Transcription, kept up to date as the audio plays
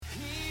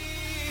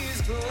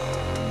Behold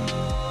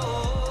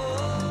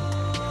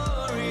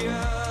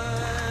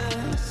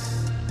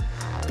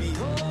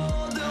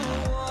the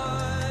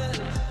one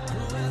who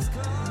has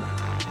come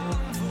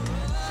for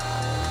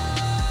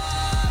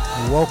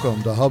us.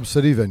 Welcome to Hub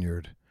City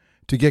Vineyard.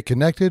 To get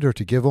connected or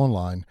to give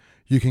online,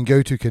 you can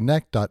go to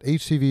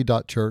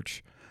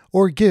connect.hcv.church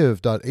or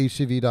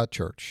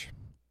give.hcv.church.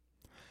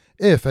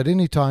 If at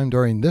any time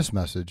during this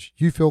message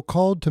you feel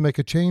called to make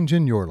a change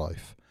in your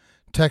life,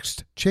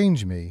 text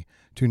Change Me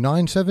to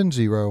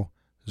 97000.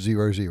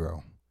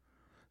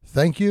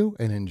 Thank you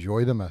and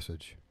enjoy the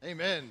message.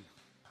 Amen.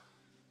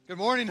 Good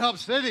morning, Hub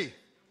City.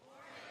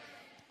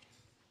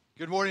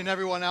 Good morning,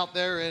 everyone out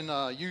there in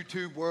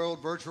YouTube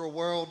world, virtual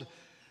world.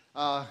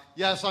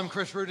 Yes, I'm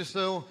Chris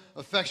Rudisill,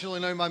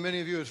 affectionately known by many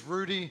of you as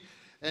Rudy,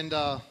 and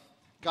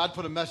God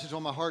put a message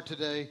on my heart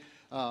today,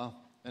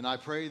 and I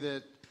pray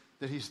that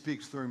he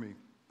speaks through me.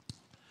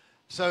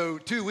 So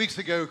 2 weeks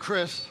ago,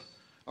 Chris,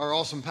 our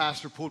awesome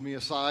pastor, pulled me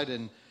aside,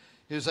 and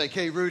he was like,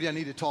 "Hey, Rudy, I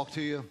need to talk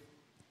to you."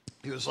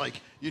 He was like,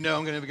 I'm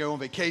going to go on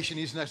vacation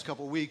these next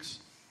couple of weeks,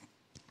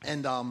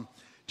 and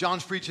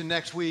John's preaching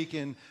next week,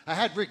 and I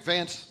had Rick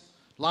Vance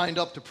lined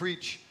up to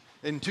preach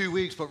in 2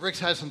 weeks, but Rick's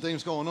had some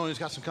things going on. He's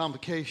got some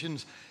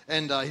complications,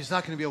 and he's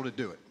not going to be able to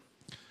do it.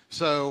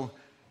 So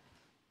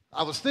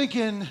I was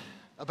thinking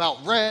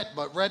about Rhett,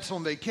 but Rhett's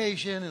on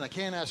vacation, and I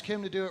can't ask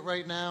him to do it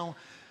right now.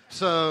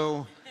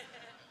 So,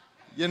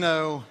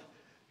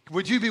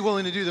 would you be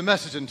willing to do the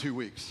message in 2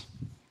 weeks?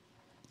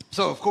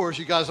 So, of course,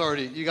 you guys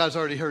already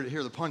heard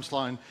the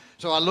punchline.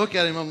 So I look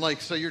at him, I'm like,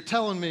 so you're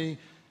telling me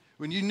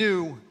when you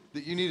knew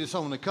that you needed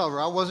someone to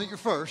cover, I wasn't your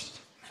first.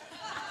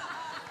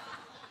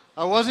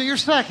 I wasn't your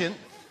second.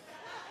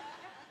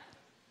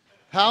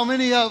 How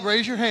many,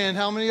 raise your hand,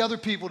 how many other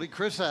people did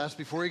Chris ask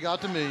before he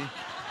got to me?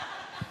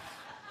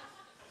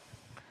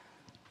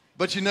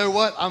 But you know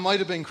what? I might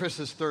have been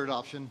Chris's third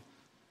option,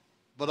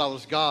 but I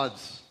was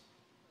God's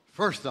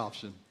first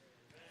option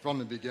from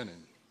the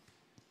beginning.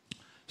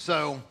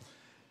 So,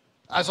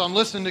 as I'm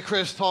listening to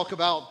Chris talk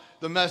about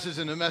the message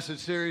in the message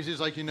series, he's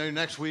like,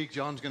 next week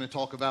John's going to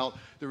talk about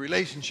the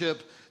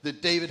relationship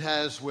that David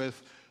has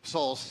with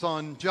Saul's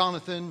son,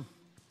 Jonathan.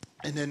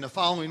 And then the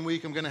following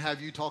week, I'm going to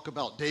have you talk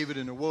about David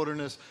in the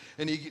wilderness.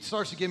 And he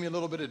starts to give me a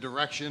little bit of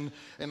direction.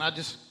 And I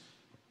just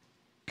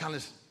kind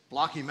of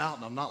block him out,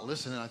 and I'm not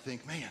listening. I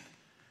think, man,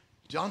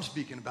 John's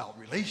speaking about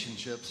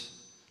relationships.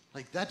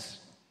 Like, that's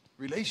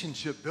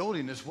relationship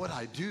building is what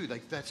I do.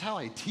 Like, that's how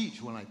I teach.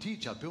 When I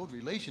teach, I build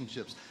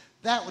relationships.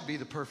 That would be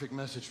the perfect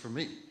message for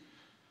me.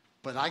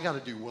 But I got to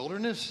do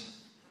wilderness.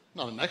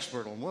 I'm not an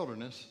expert on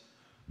wilderness.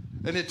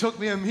 And it took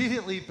me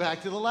immediately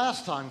back to the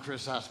last time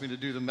Chris asked me to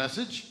do the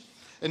message.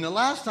 And the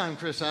last time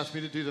Chris asked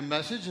me to do the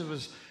message, it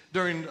was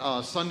during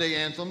Sunday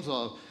anthems,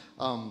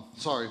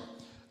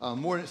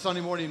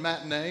 Sunday morning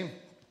matinee,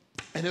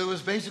 and it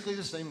was basically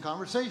the same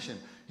conversation.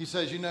 He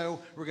says,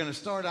 we're going to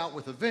start out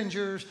with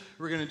Avengers,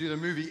 we're going to do the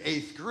movie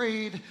 8th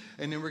Grade,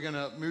 and then we're going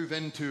to move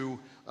into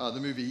the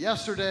movie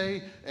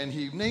Yesterday, and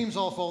he names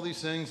off all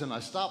these things, and I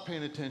stop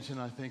paying attention,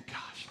 and I think,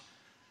 gosh,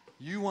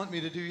 you want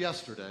me to do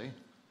Yesterday?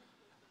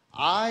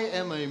 I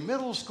am a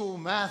middle school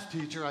math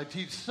teacher. I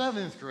teach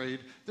 7th grade.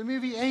 The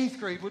movie 8th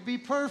Grade would be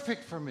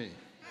perfect for me.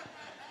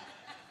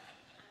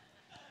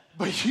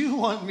 But you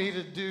want me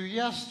to do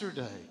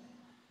Yesterday.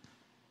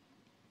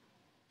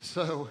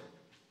 So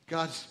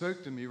God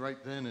spoke to me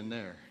right then and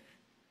there.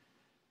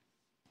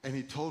 And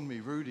he told me,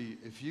 Rudy,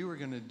 if you were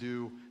going to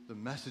do the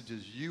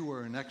messages you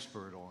were an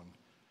expert on,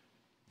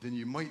 then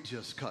you might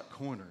just cut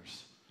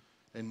corners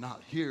and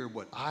not hear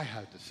what I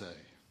had to say.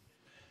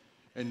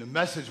 And the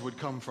message would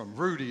come from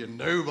Rudy, and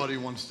nobody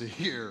wants to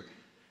hear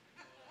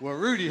what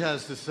Rudy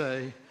has to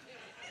say.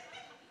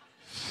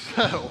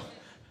 So,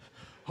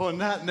 on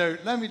that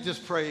note, let me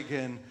just pray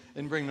again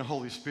and bring the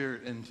Holy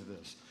Spirit into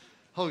this.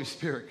 Holy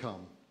Spirit,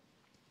 come.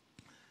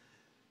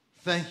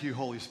 Thank you,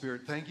 Holy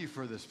Spirit. Thank you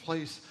for this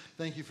place.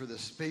 Thank you for the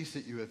space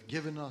that you have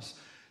given us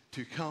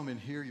to come and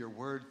hear your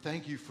word.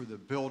 Thank you for the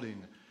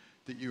building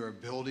that you are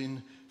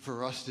building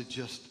for us to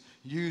just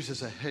use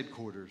as a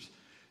headquarters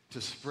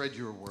to spread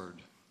your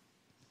word.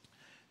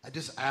 I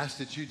just ask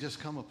that you just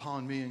come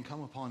upon me and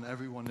come upon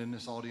everyone in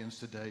this audience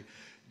today.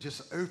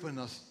 Just open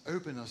us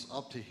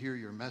up to hear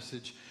your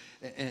message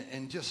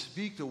and just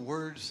speak the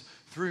words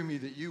through me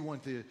that you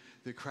want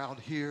the crowd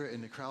here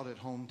and the crowd at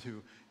home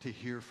to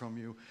hear from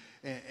you.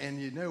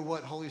 And you know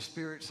what, Holy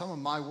Spirit, some of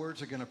my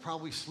words are going to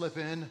probably slip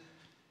in.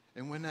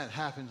 And when that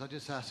happens, I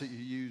just ask that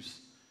you use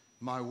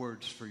my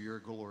words for your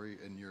glory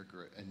and your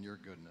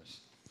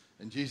goodness.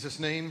 In Jesus'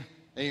 name,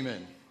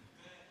 amen.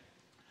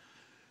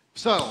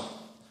 So,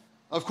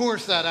 of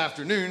course, that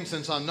afternoon,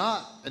 since I'm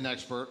not an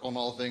expert on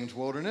all things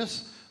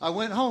wilderness, I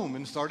went home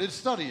and started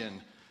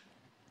studying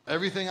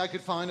everything I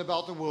could find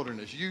about the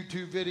wilderness.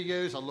 YouTube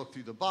videos, I looked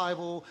through the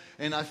Bible,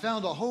 and I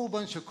found a whole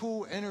bunch of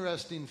cool,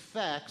 interesting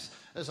facts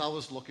as I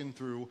was looking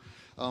through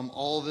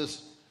all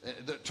this.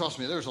 Trust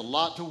me, there's a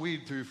lot to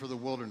weed through for the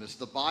wilderness.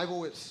 The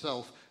Bible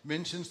itself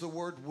mentions the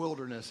word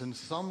wilderness in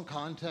some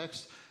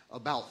context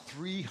about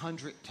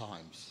 300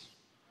 times.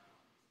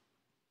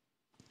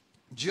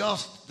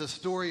 just the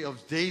story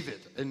of David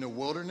in the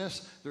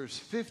wilderness. There's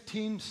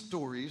 15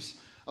 stories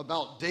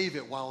about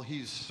David while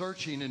he's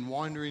searching and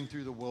wandering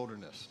through the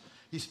wilderness.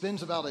 He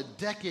spends about a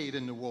decade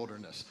in the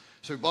wilderness.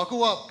 So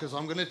buckle up, because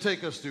I'm going to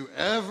take us through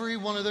every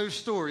one of those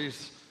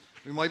stories.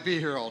 We might be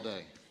here all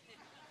day.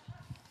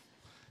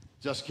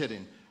 Just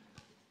kidding.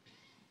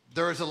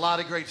 There is a lot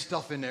of great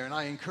stuff in there, and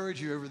I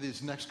encourage you over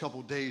these next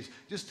couple days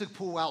just to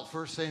pull out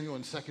 1 Samuel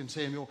and 2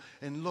 Samuel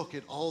and look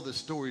at all the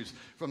stories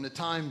from the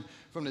time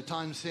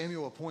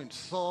Samuel appoints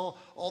Saul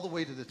all the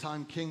way to the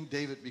time King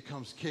David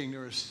becomes king.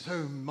 There is so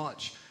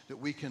much that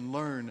we can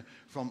learn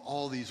from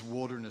all these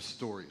wilderness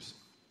stories.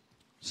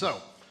 So,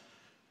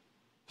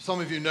 some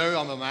of you know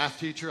I'm a math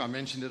teacher. I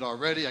mentioned it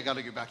already. I got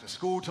to go back to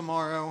school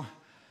tomorrow.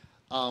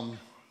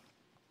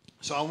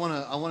 So I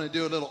want to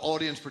do a little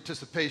audience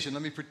participation.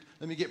 Let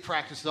me get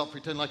practiced up,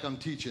 pretend like I'm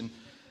teaching.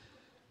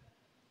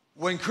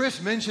 When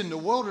Chris mentioned the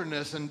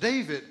wilderness and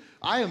David,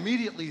 I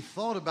immediately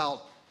thought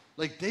about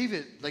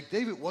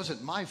David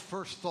wasn't my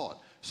first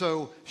thought.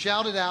 So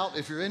shout it out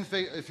if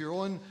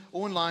you're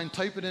online,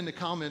 type it in the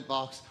comment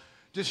box.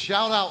 Just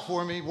shout out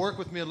for me, work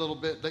with me a little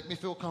bit, make me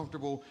feel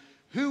comfortable.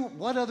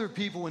 What other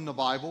people in the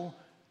Bible,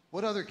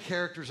 what other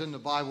characters in the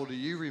Bible do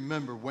you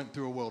remember went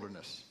through a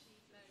wilderness?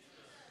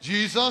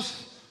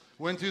 Jesus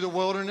went through the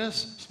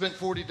wilderness, spent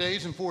 40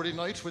 days and 40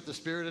 nights with the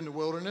Spirit in the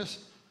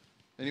wilderness.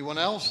 Anyone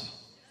else?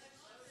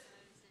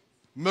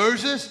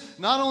 Moses.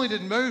 Not only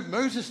did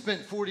Moses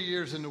spent 40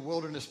 years in the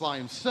wilderness by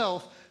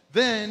himself,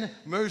 then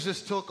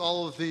Moses took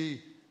all of the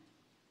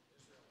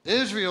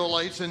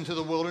Israelites into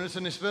the wilderness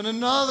and they spent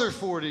another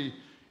 40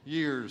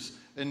 years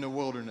in the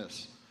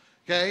wilderness.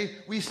 Okay?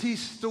 We see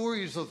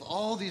stories of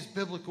all these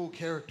biblical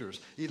characters.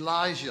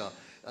 Elijah,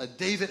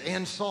 David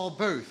and Saul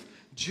both.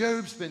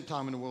 Job spent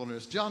time in the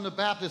wilderness. John the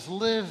Baptist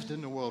lived in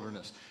the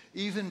wilderness.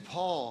 Even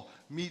Paul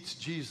meets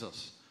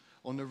Jesus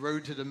on the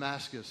road to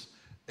Damascus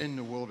in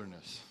the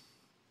wilderness.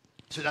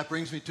 So that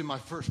brings me to my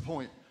first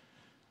point.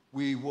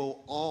 We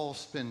will all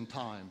spend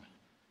time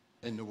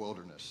in the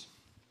wilderness.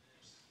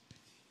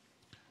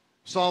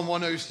 Psalm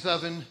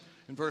 107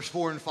 in verse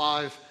 4 and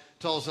 5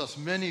 tells us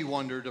many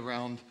wandered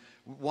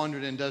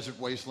in desert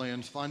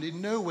wastelands, finding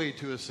no way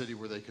to a city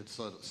where they could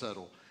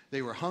settle.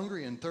 They were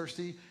hungry and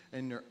thirsty,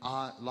 and their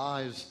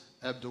lives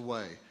ebbed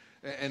away.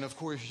 And of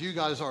course, you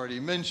guys already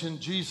mentioned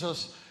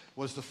Jesus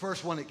was the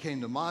first one that came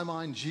to my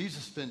mind.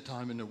 Jesus spent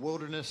time in the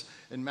wilderness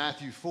in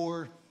Matthew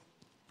 4.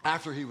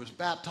 After he was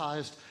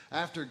baptized,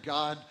 after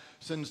God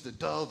sends the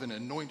dove and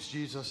anoints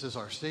Jesus as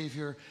our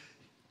Savior,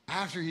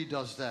 after he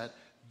does that,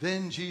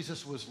 then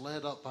Jesus was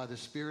led up by the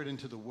Spirit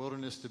into the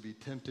wilderness to be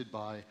tempted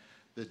by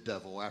the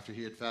devil. After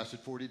he had fasted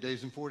 40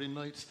 days and 40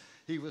 nights,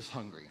 he was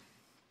hungry.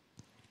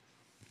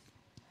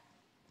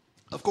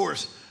 Of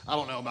course, I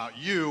don't know about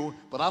you,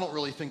 but I don't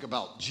really think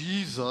about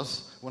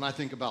Jesus when I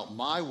think about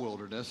my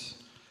wilderness.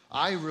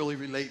 I really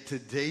relate to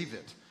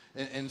David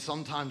and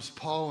sometimes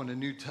Paul in the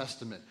New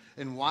Testament.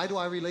 And why do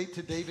I relate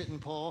to David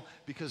and Paul?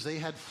 Because they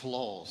had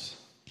flaws,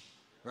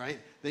 right?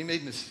 They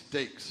made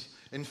mistakes.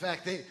 In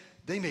fact,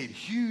 they made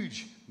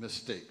huge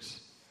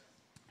mistakes.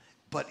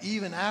 But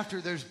even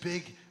after those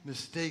big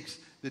mistakes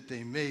that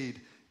they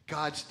made,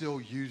 God still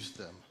used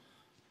them.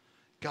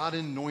 God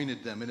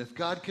anointed them. And if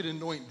God could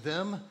anoint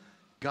them,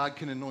 God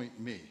can anoint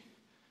me.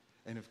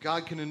 And if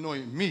God can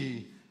anoint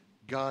me,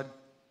 God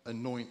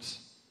anoints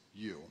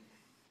you.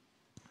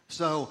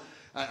 So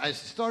I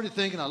started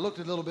thinking, I looked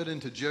a little bit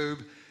into Job,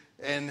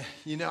 and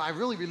I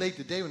really relate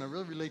to David, and I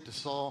really relate to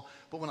Saul.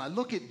 But when I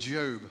look at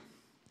Job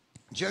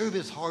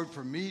is hard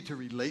for me to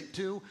relate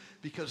to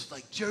because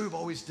Job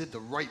always did the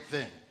right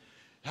thing.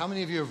 How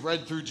many of you have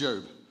read through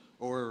Job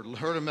or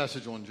heard a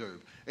message on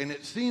Job? And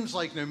it seems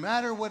like no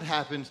matter what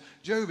happens,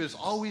 Job is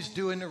always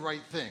doing the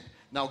right thing.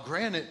 Now,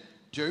 granted,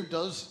 Job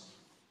does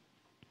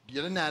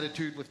get an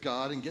attitude with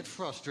God and get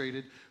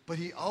frustrated, but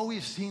he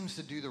always seems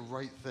to do the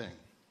right thing.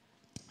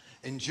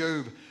 In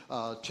Job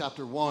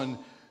chapter 1,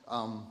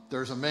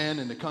 there's a man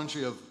in the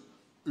country of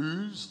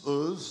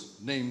Uz,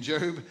 named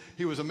Job.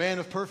 He was a man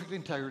of perfect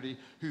integrity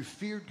who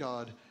feared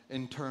God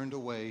and turned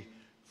away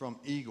from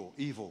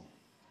evil.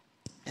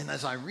 And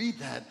as I read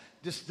that,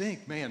 just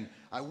think, man,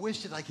 I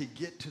wish that I could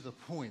get to the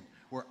point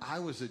where I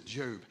was a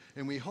Job.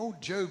 And we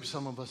hold Job,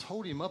 some of us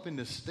hold him up in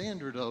the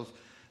standard of,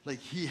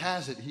 he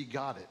has it, he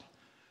got it.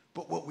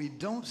 But what we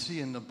don't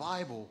see in the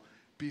Bible,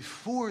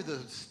 before the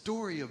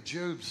story of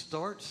Job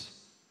starts,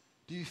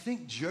 do you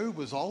think Job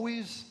was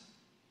always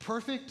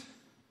perfect?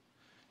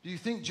 Do you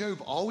think Job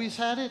always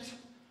had it?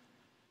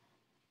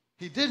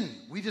 He didn't.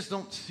 We just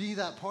don't see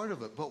that part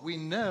of it. But we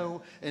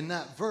know in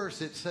that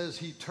verse it says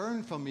he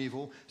turned from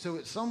evil. So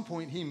at some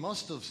point he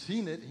must have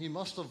seen it. He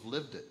must have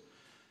lived it.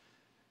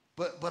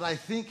 But I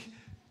think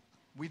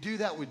we do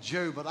that with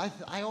Job. But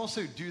I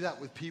also do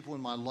that with people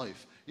in my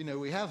life.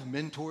 We have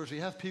mentors. We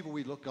have people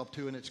we look up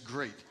to, and it's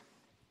great.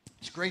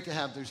 It's great to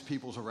have those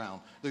people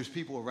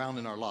around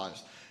in our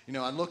lives.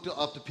 I looked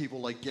up to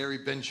people like Gary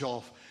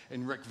Benshoff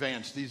and Rick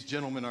Vance. These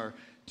gentlemen are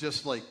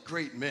just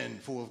great men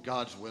full of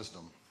God's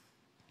wisdom.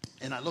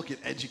 And I look at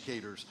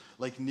educators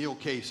like Neil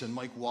Case and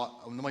Mike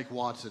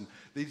Watson.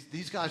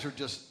 These guys are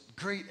just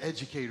great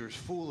educators,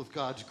 full of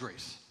God's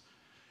grace.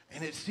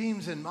 And it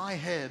seems in my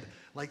head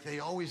like they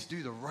always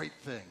do the right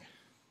thing.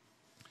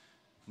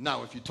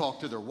 Now, if you talk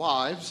to their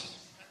wives,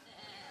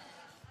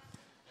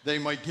 they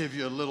might give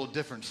you a little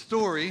different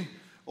story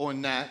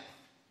on that.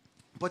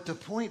 But the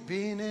point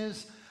being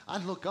is, I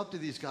look up to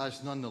these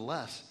guys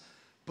nonetheless.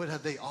 But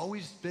have they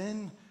always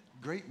been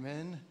great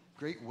men,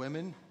 great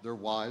women, their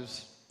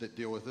wives that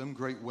deal with them,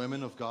 great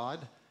women of God?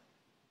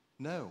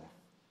 No.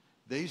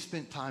 They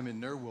spent time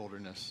in their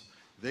wilderness.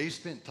 They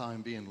spent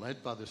time being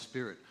led by the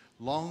Spirit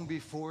long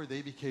before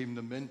they became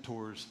the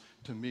mentors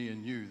to me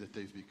and you that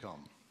they've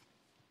become.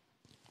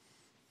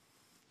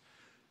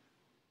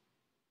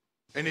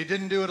 And they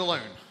didn't do it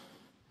alone.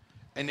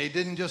 And they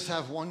didn't just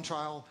have one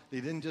trial.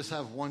 They didn't just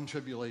have one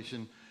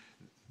tribulation.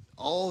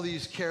 All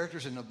these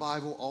characters in the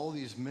Bible, all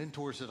these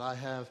mentors that I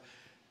have,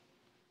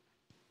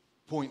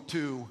 point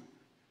two,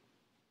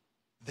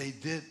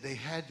 they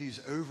had these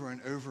over and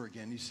over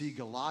again. You see,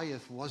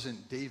 Goliath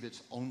wasn't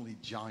David's only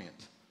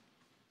giant.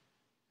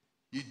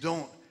 He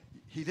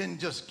didn't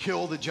just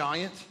kill the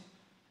giant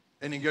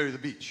and then go to the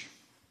beach.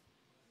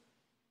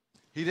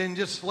 He didn't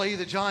just slay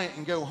the giant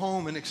and go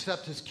home and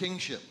accept his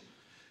kingship.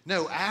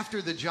 No,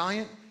 after the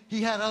giant,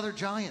 he had other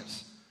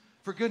giants.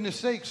 For goodness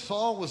sake,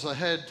 Saul was a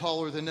head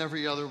taller than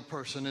every other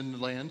person in the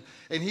land,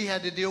 and he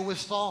had to deal with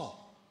Saul.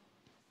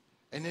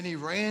 And then he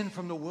ran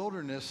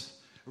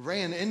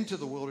into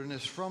the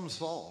wilderness from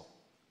Saul.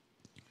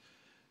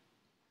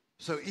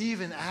 So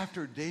even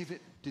after David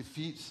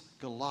defeats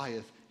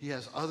Goliath, he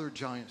has other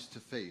giants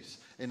to face.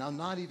 And I'm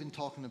not even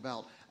talking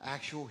about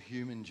actual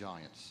human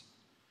giants.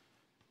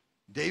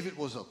 David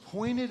was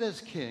appointed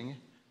as king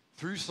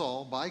through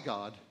Saul by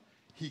God.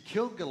 He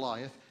killed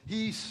Goliath.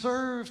 He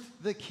served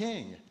the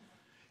king.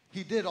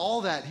 He did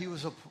all that. He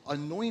was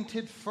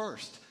anointed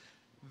first.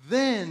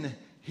 Then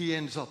he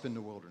ends up in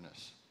the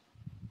wilderness.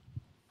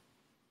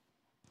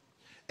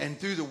 And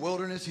through the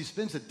wilderness, he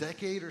spends a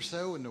decade or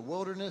so in the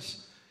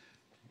wilderness.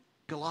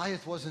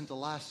 Goliath wasn't the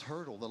last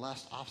hurdle, the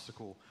last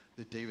obstacle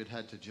that David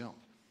had to jump.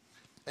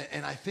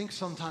 And I think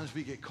sometimes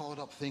we get caught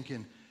up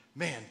thinking,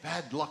 man,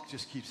 bad luck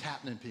just keeps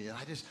happening to me. And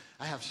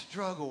I have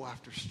struggle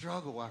after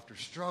struggle after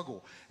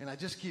struggle. And I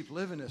just keep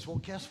living this. Well,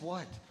 guess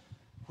what?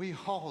 We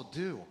all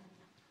do.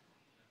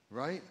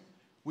 Right?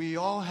 We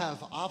all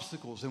have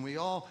obstacles. And we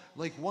all,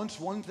 like, once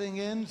one thing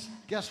ends,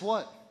 guess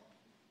what?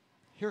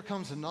 Here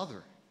comes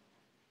another.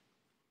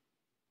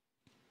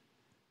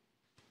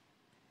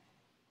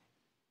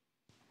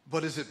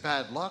 But is it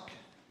bad luck?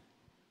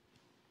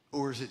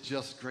 Or is it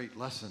just great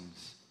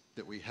lessons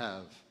that we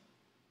have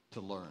to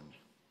learn?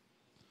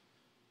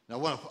 Now,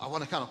 I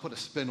want to kind of put a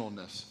spin on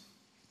this.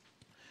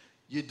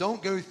 You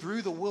don't go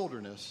through the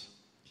wilderness,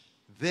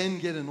 then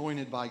get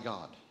anointed by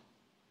God.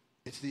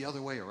 It's the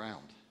other way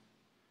around.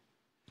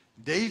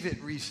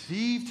 David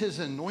received his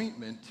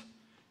anointment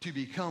to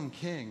become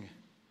king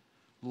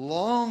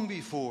long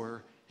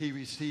before he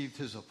received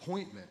his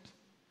appointment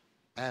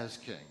as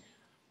king.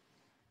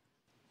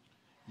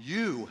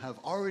 You have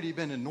already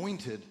been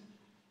anointed.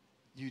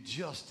 You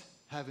just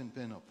haven't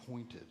been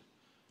appointed.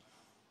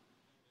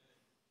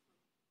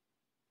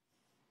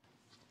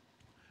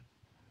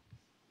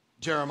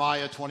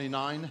 Jeremiah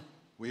 29.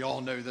 We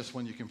all know this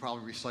one. You can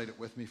probably recite it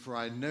with me. For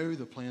I know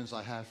the plans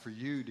I have for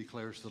you,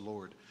 declares the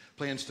Lord.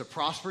 Plans to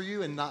prosper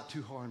you and not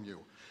to harm you.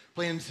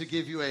 Plans to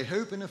give you a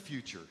hope and a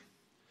future.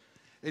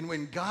 And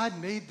when God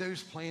made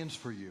those plans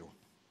for you,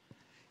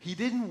 he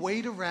didn't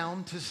wait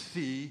around to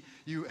see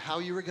how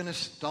you were going to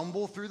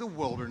stumble through the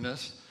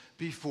wilderness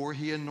before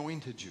he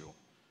anointed you.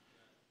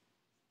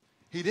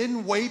 He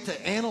didn't wait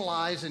to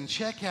analyze and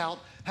check out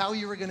how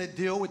you were going to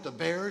deal with the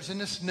bears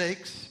and the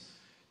snakes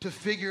to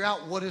figure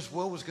out what his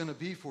will was going to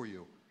be for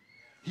you.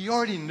 He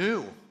already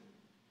knew.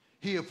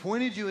 He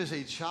appointed you as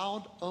a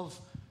child of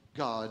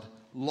God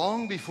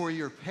long before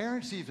your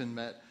parents even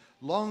met,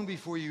 long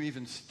before you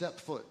even stepped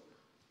foot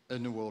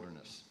in the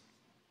wilderness.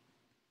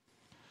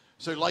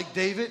 So like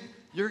David,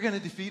 you're going to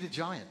defeat a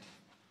giant.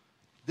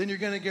 Then you're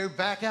going to go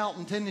back out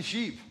and tend the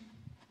sheep.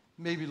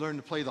 Maybe learn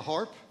to play the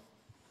harp,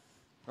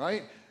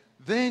 right?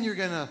 Then you're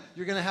going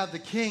to have the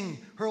king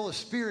hurl a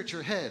spear at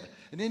your head.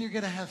 And then you're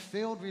going to have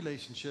failed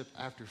relationship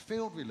after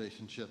failed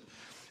relationship.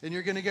 And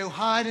you're going to go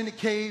hide in a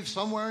cave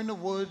somewhere in the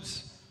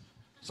woods,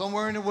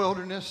 somewhere in the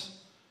wilderness.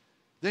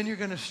 Then you're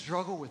going to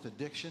struggle with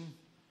addiction.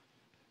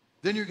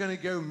 Then you're going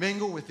to go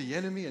mingle with the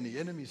enemy in the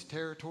enemy's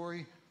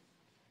territory.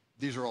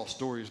 These are all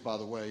stories, by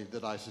the way,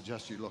 that I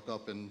suggest you look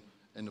up in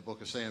the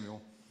book of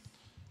Samuel.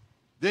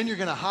 Then you're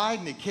going to hide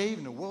in a cave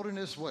in the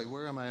wilderness. Wait,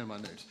 where am I in my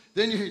notes?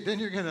 Then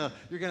you're going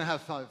to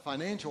have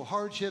financial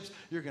hardships.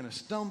 You're going to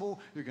stumble.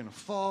 You're going to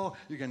fall.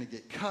 You're going to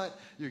get cut.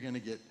 You're going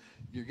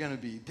to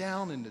be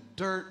down in the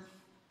dirt.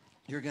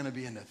 You're going to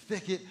be in the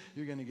thicket.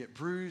 You're going to get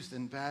bruised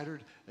and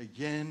battered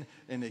again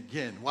and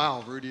again.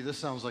 Wow, Rudy, this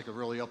sounds like a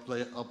really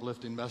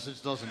uplifting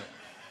message, doesn't it?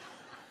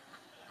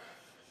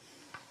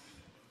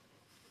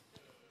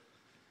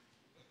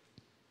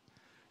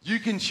 You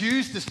can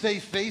choose to stay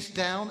face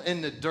down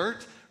in the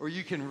dirt, or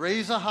you can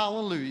raise a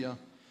hallelujah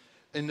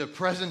in the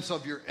presence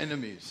of your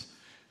enemies.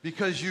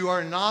 Because you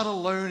are not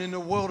alone in the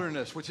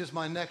wilderness, which is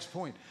my next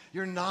point.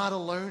 You're not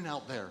alone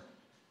out there.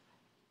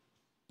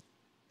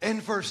 In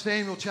 1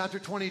 Samuel chapter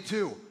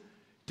 22,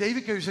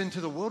 David goes into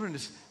the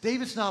wilderness.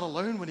 David's not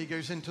alone when he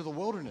goes into the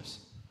wilderness.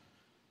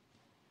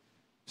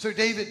 So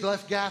David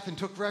left Gath and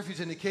took refuge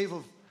in the cave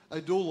of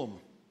Adullam.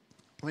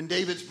 When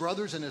David's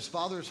brothers and his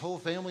father's whole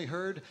family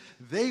heard,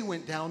 they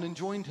went down and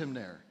joined him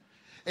there.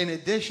 In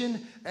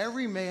addition,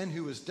 every man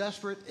who was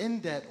desperate, in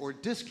debt, or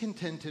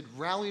discontented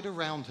rallied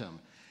around him,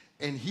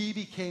 and he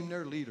became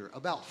their leader.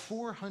 About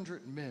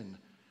 400 men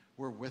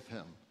were with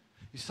him.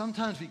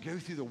 Sometimes we go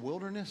through the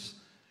wilderness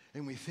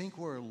and we think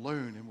we're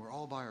alone and we're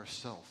all by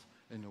ourselves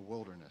in the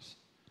wilderness,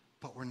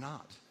 but we're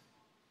not.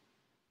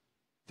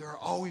 There are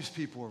always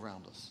people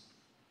around us.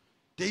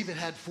 David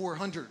had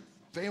 400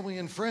 family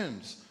and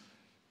friends,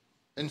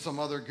 and some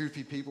other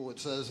goofy people, it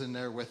says in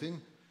there with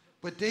him.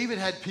 But David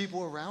had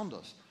people around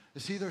us.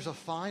 You see, there's a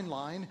fine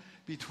line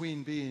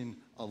between being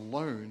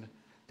alone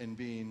and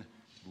being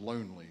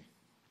lonely.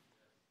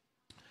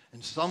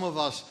 And some of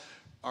us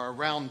are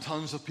around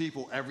tons of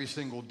people every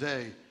single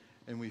day,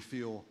 and we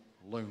feel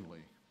lonely.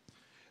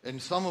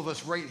 And some of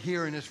us right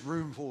here in this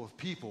room full of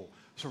people,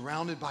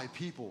 surrounded by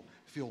people,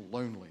 feel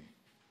lonely.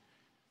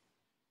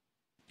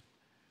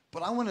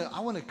 But I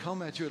want to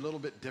come at you a little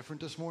bit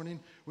different this morning.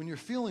 When you're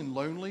feeling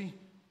lonely,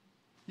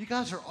 you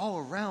guys are all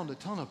around a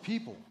ton of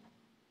people.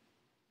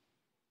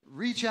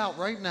 Reach out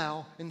right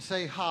now and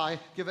say hi.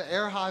 Give an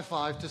air high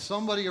five to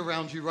somebody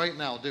around you right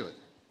now. Do it.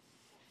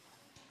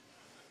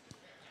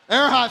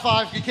 Air high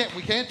five.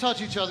 We can't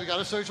touch each other. We got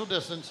a social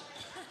distance,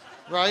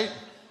 right?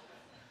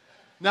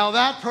 Now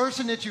that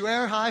person that you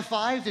air high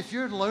fived, if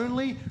you're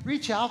lonely,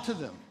 reach out to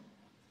them.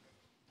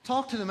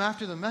 Talk to them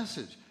after the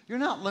message. You're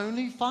not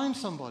lonely. Find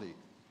somebody.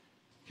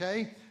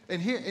 Okay?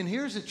 And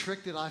here's a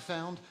trick that I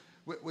found,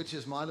 which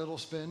is my little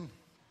spin.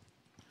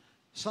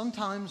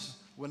 Sometimes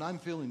when I'm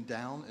feeling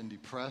down and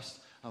depressed,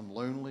 I'm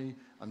lonely,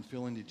 I'm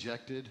feeling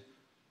dejected.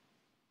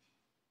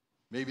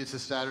 Maybe it's a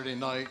Saturday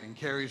night and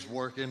Carrie's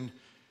working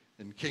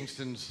and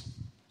Kingston's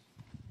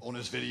on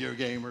his video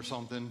game or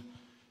something.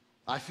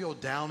 I feel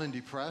down and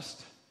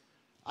depressed.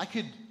 I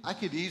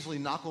could easily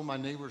knock on my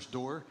neighbor's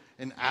door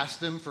and ask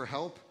them for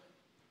help.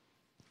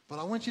 But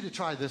I want you to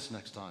try this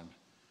next time.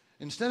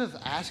 Instead of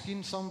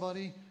asking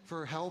somebody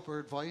for help or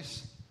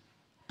advice,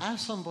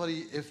 ask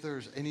somebody if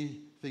there's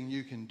anything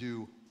you can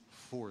do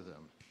for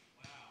them.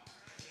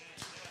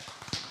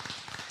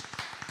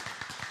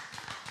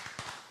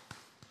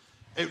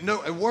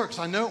 It works.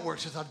 I know it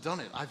works because I've done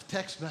it. I've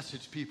text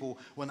messaged people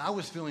when I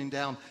was feeling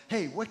down.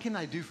 Hey, what can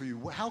I do for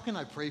you? How can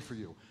I pray for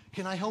you?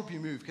 Can I help you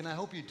move? Can I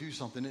help you do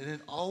something? And it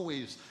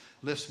always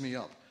lifts me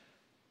up.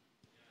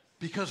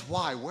 Because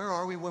why? Where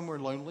are we when we're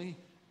lonely?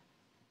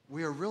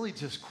 We are really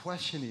just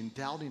questioning,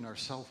 doubting our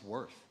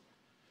self-worth.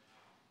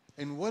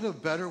 And what a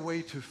better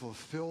way to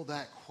fulfill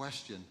that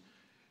question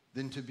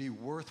than to be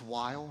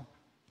worthwhile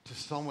to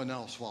someone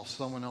else while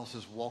someone else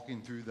is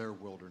walking through their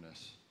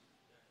wilderness.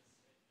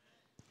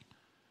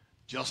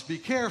 Just be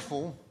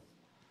careful.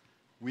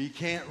 We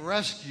can't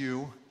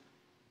rescue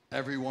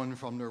everyone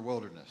from their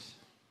wilderness,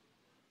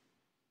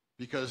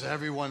 because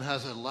everyone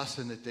has a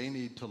lesson that they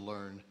need to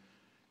learn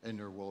in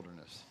their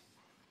wilderness.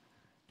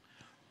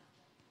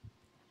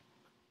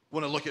 I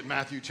want to look at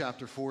Matthew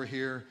chapter 4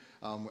 here.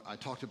 I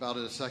talked about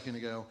it a second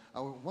ago. I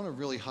want to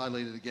really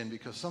highlight it again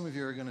because some of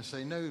you are going to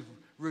say, no,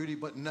 Rudy,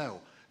 but no.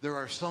 There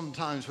are some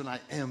times when I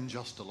am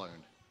just alone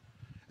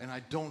and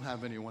I don't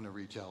have anyone to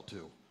reach out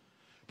to.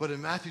 But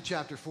in Matthew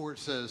chapter 4 it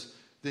says,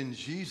 then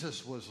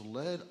Jesus was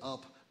led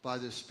up by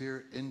the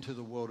Spirit into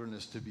the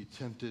wilderness to be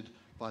tempted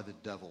by the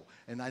devil.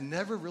 And I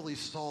never really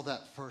saw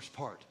that first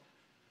part.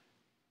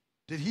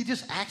 Did he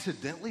just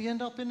accidentally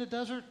end up in the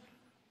desert?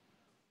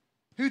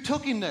 Who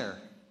took him there?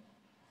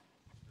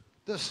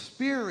 The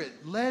Spirit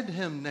led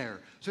him there.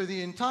 So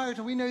the entire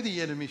time, we know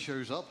the enemy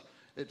shows up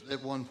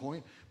at one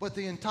point, but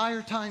the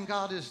entire time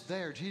God is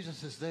there,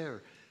 Jesus is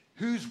there.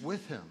 Who's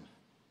with him?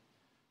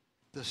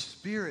 The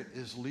Spirit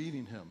is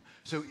leading him.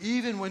 So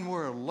even when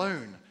we're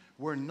alone,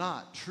 we're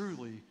not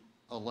truly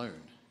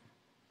alone,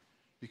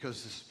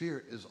 because the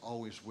Spirit is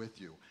always with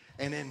you.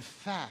 And in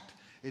fact,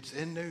 it's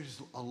in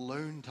those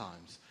alone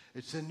times,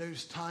 it's in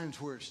those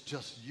times where it's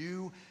just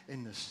you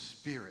and the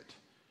Spirit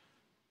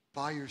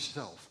by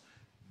yourself.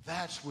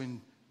 That's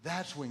when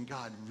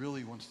God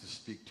really wants to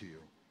speak to you.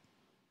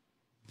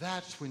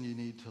 That's when you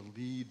need to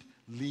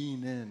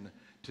lean in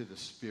to the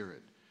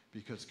Spirit,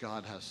 because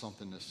God has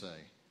something to say.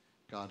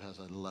 God has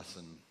a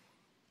lesson.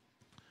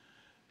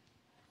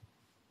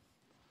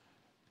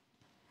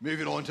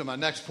 Moving on to my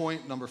next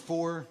point, number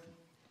 4.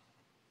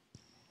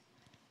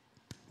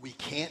 We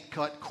can't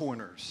cut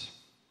corners.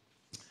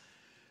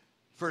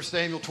 1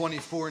 Samuel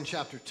 24 in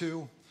chapter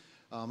 2.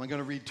 I'm going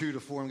to read 2 to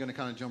 4. I'm going to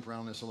kind of jump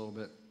around this a little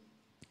bit.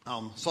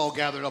 Saul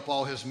gathered up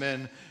all his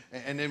men,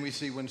 and then we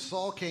see when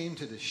Saul came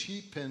to the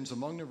sheep pens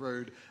among the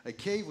road, a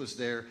cave was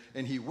there,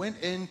 and he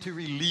went in to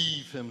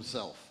relieve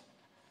himself.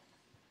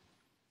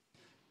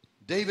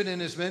 David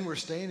and his men were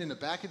staying in the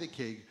back of the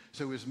cave,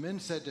 so his men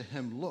said to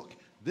him, "Look,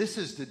 this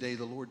is the day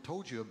the Lord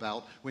told you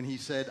about when he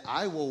said,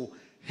 'I will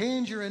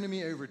hand your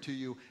enemy over to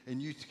you, and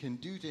you can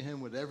do to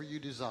him whatever you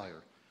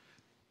desire.'"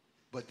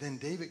 But then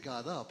David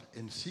got up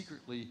and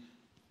secretly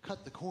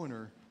cut the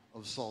corner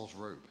of Saul's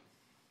robe.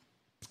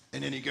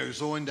 And then he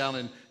goes on down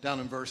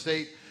in verse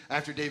 8.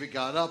 After David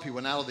got up, he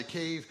went out of the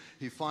cave.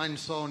 He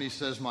finds Saul and he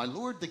says, "My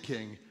lord the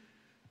king."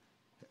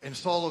 And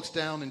Saul looks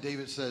down and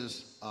David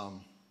says,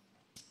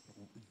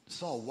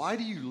 "Saul, why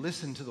do you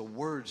listen to the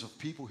words of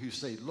people who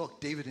say,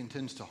 'Look, David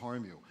intends to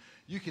harm you'?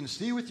 You can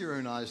see with your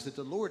own eyes that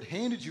the Lord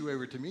handed you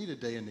over to me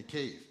today in the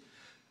cave.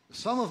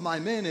 Some of my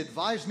men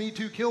advised me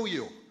to kill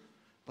you,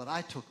 but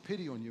I took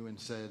pity on you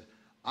and said,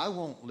 'I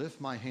won't lift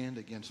my hand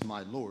against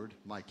my lord,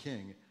 my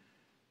king,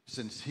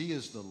 since he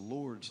is the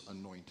Lord's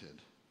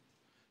anointed.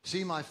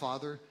 See, my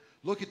father,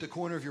 look at the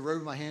corner of your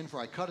robe in my hand,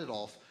 for I cut it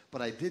off,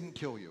 but I didn't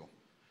kill you.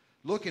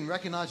 Look and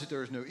recognize that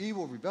there is no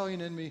evil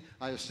rebellion in me.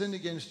 I have sinned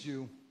against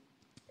you,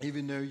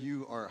 even though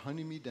you are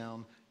hunting me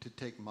down to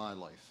take my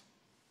life.'"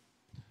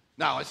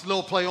 Now, it's a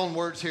little play on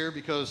words here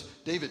because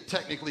David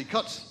technically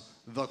cuts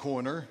the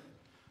corner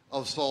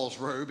of Saul's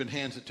robe and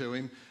hands it to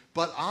him.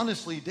 But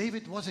honestly,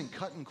 David wasn't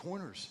cutting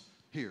corners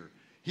here.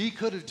 He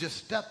could have just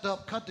stepped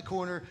up, cut the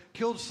corner,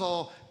 killed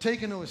Saul,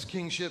 taken his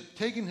kingship,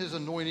 taken his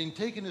anointing,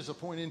 taken his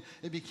appointing,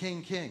 and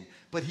became king.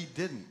 But he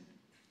didn't.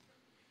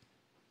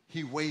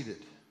 He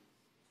waited.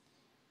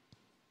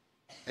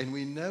 And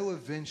we know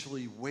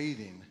eventually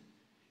waiting,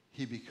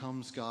 he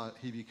becomes God,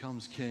 he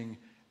becomes king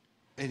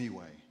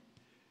anyway.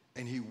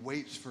 And he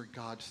waits for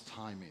God's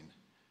timing.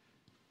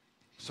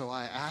 So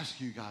I ask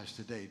you guys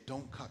today,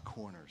 don't cut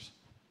corners.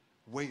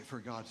 Wait for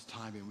God's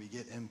timing. We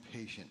get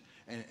impatient.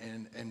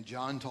 And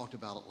John talked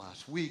about it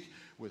last week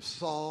with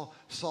Saul.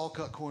 Saul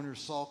cut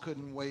corners. Saul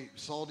couldn't wait.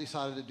 Saul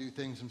decided to do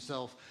things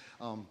himself.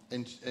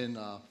 In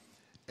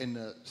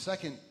the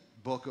second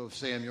book of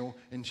Samuel,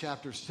 in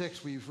chapter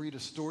 6, we read a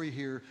story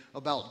here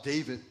about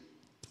David.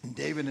 And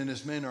David and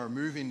his men are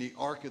moving the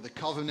Ark of the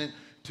Covenant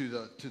to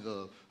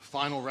the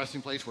final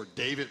resting place where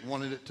David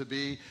wanted it to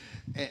be.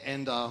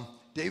 And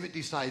David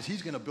decides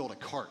he's going to build a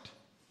cart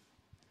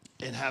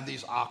and have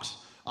these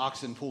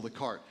oxen pull the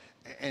cart.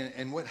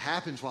 And what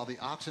happens while the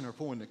oxen are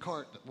pulling the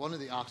cart, one of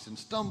the oxen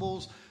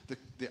stumbles,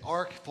 the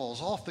ark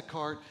falls off the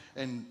cart,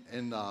 and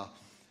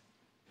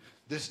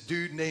this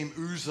dude named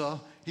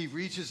Uzzah, he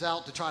reaches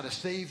out to try to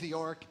save the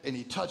ark, and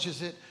he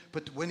touches it.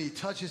 But when he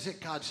touches it,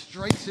 God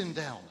strikes him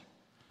down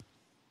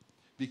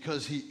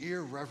because he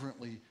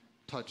irreverently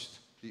touched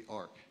the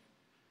ark.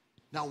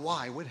 Now,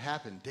 why? What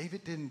happened?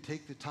 David didn't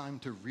take the time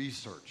to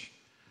research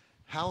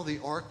how the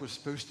ark was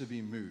supposed to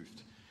be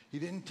moved. He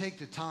didn't take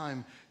the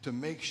time to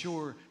make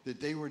sure that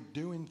they were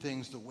doing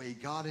things the way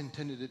God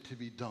intended it to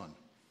be done.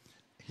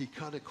 He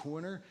cut a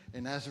corner,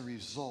 and as a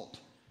result,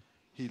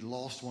 he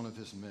lost one of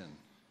his men.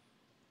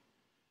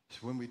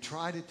 So when we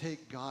try to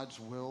take God's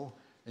will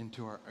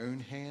into our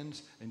own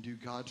hands and do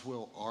God's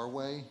will our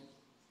way,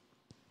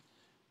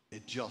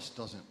 it just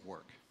doesn't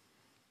work.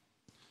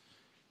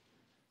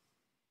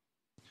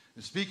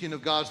 And speaking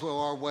of God's will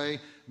our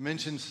way,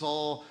 mentioned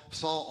Saul.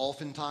 Saul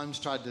oftentimes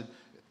tried to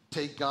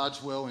take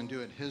God's will and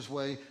do it his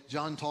way.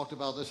 John talked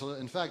about this.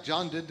 In fact,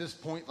 John did this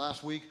point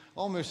last week,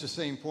 almost the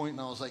same point,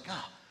 and I was like,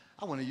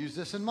 I want to use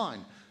this in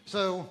mine.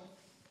 So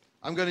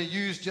I'm going to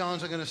use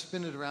John's. I'm going to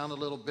spin it around a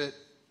little bit.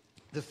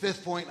 The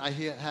fifth point I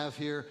have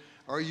here,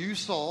 are you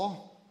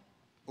Saul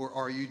or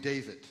are you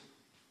David?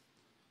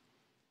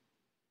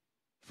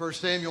 1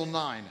 Samuel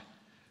 9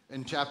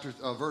 in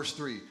verse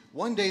 3.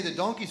 One day the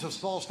donkeys of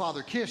Saul's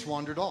father Kish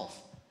wandered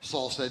off.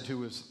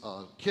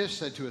 Kish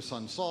said to his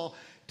son Saul,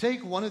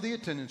 "Take one of the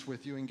attendants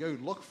with you and go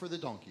look for the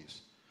donkeys."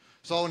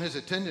 Saul and his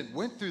attendant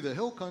went through the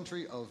hill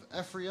country of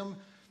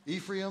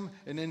Ephraim,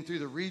 and then through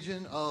the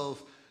region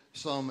of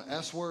some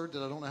S word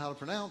that I don't know how to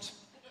pronounce.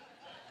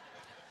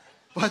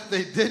 But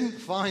they didn't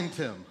find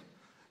him.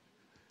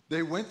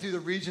 They went through the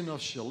region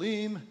of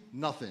Shalim,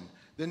 nothing.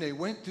 Then they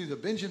went through the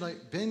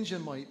Benjamite.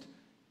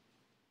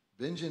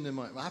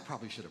 I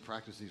probably should have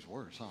practiced these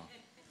words, huh?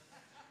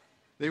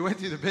 They went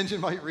through the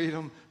Benjamite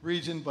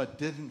region, but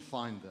didn't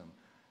find them.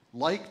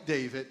 Like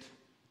David,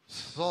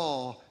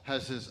 Saul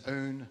has his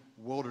own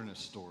wilderness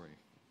story.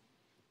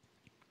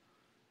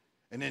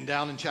 And then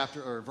down in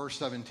verse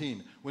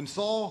 17, when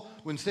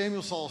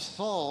Samuel saw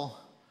Saul,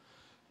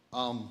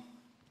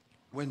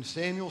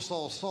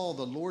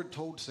 the Lord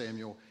told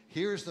Samuel,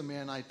 "Here's the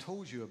man I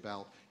told you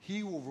about.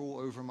 He will rule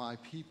over my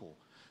people."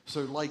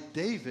 So like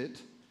David,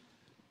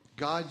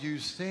 God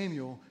used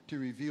Samuel to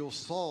reveal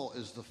Saul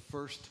as the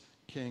first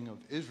king of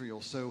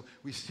Israel. So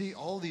we see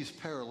all these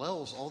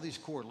parallels, all these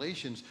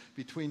correlations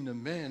between the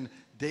men,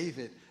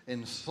 David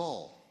and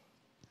Saul.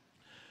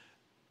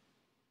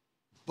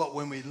 But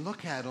when we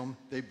look at them,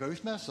 they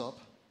both mess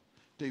up.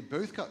 They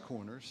both cut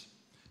corners.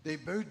 They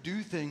both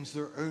do things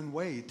their own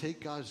way,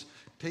 take God's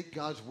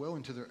will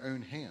into their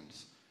own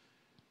hands.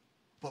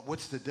 But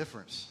what's the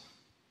difference?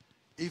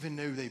 Even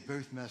though they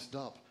both messed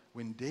up,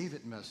 when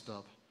David messed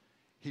up,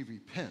 he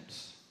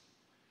repents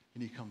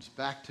and he comes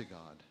back to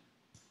God.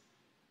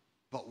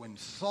 But when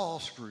Saul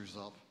screws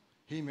up,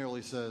 he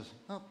merely says,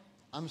 "Oh,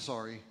 I'm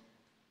sorry,"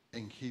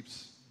 and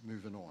keeps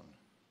moving on.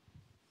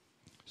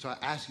 So I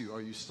ask you,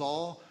 are you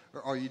Saul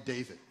or are you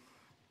David?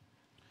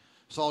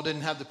 Saul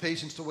didn't have the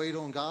patience to wait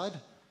on God.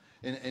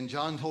 And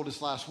John told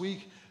us last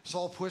week,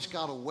 Saul pushed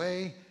God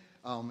away.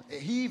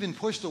 He even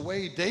pushed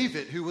away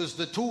David, who was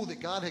the tool that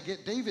God had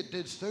get. David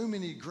did so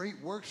many great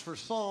works for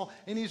Saul,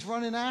 and he's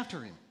running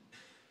after him.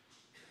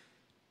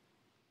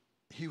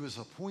 He was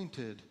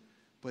appointed,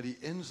 but he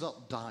ends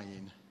up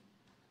dying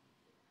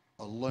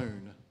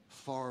alone,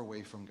 far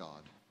away from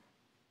God.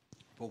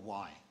 But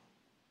why?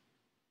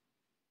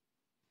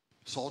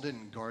 Saul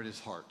didn't guard his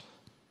heart.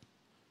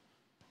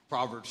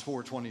 Proverbs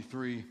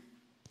 4:23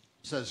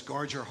 says,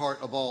 "Guard your heart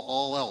above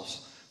all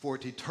else, for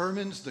it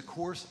determines the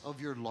course of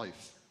your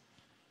life."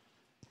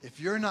 If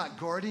you're not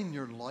guarding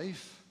your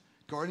life,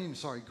 guarding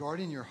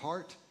your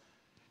heart,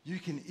 you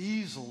can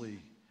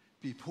easily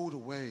be pulled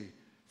away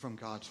from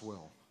God's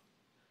will.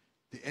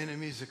 The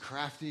enemy's a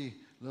crafty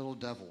little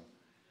devil.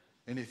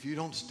 And if you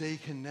don't stay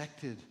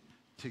connected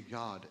to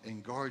God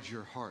and guard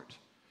your heart,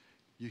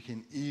 you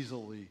can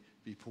easily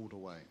be pulled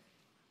away.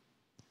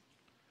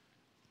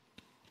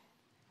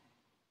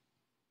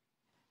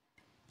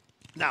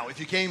 Now, if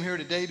you came here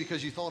today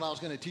because you thought I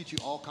was going to teach you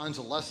all kinds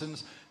of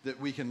lessons that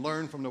we can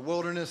learn from the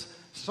wilderness,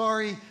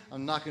 sorry,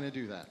 I'm not going to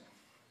do that.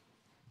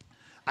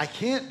 I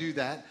can't do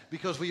that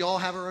because we all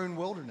have our own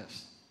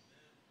wilderness.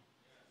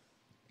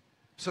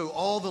 So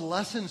all the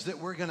lessons that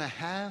we're going to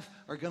have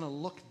are going to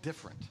look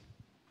different.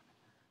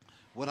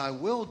 What I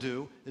will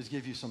do is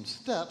give you some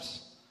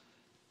steps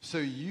so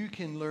you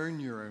can learn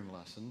your own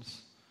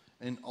lessons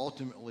and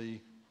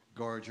ultimately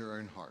guard your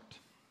own heart.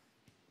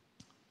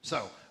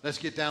 So let's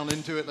get down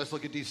into it. Let's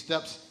look at these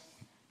steps.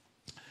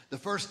 The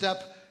first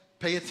step,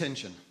 pay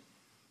attention.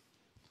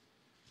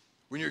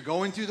 When you're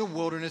going through the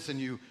wilderness and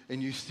you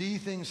see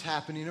things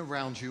happening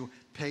around you,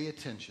 pay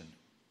attention.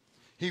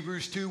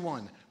 Hebrews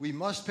 2:1, we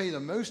must pay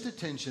the most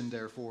attention,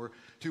 therefore,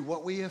 to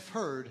what we have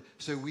heard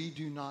so we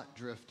do not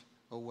drift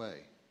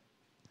away.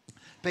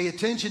 Pay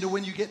attention to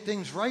when you get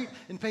things right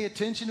and pay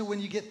attention to when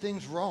you get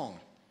things wrong.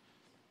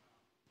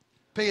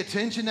 Pay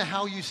attention to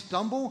how you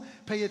stumble.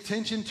 Pay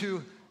attention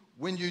to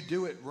when you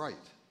do it right.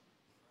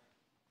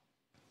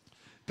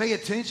 Pay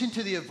attention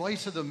to the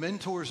advice of the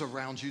mentors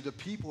around you, the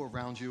people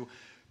around you.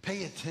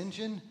 Pay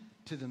attention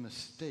to the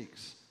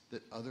mistakes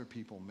that other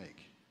people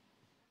make.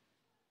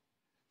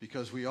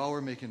 Because we all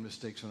are making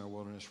mistakes in our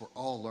wilderness. We're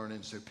all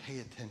learning, so pay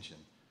attention.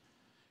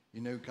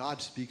 You know,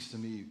 God speaks to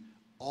me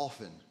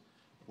often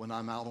when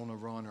I'm out on a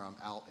run or I'm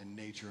out in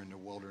nature in the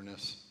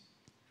wilderness.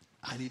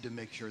 I need to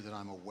make sure that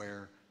I'm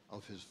aware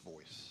of his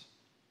voice.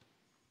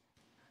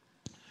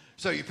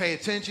 So you pay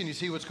attention, you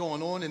see what's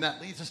going on, and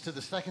that leads us to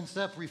the second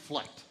step,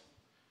 reflect.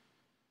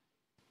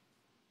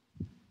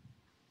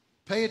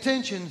 Pay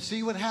attention,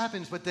 see what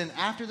happens, but then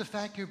after the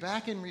fact, you're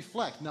back and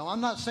reflect. Now,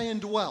 I'm not saying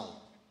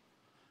dwell.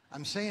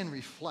 I'm saying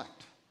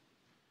reflect.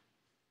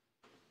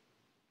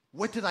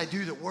 What did I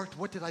do that worked?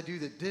 What did I do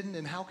that didn't?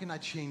 And how can I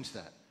change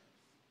that?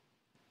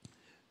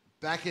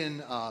 Back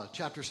in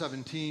chapter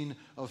 17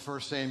 of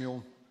 1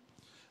 Samuel,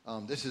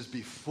 this is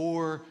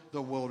before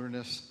the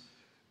wilderness,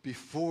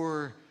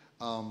 before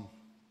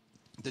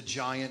the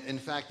giant. In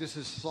fact, this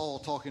is Saul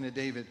talking to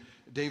David.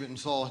 David and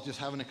Saul just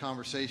having a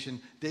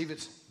conversation.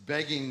 David's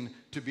begging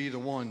to be the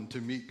one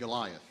to meet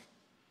Goliath.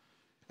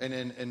 And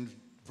in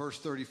verse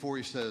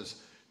 34,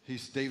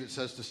 David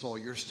says to Saul,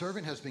 "Your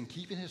servant has been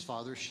keeping his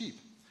father's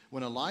sheep.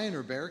 When a lion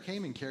or bear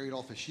came and carried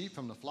off a sheep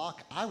from the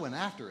flock, I went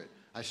after it.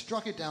 I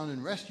struck it down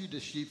and rescued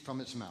the sheep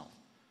from its mouth.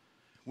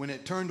 When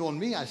it turned on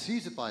me, I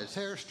seized it by its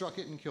hair, struck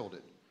it, and killed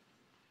it.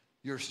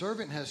 Your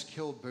servant has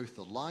killed both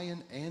the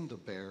lion and the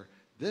bear.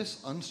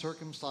 This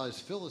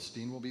uncircumcised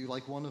Philistine will be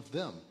like one of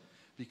them,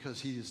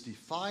 because he has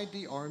defied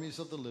the armies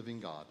of the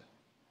living God.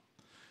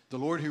 The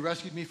Lord who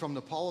rescued me from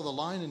the paw of the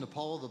lion and the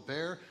paw of the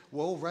bear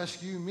will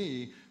rescue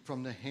me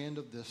from the hand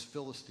of this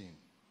Philistine."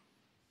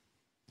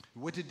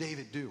 What did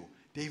David do?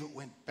 David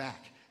went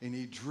back and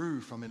he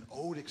drew from an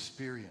old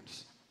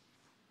experience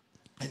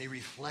and he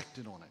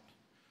reflected on it.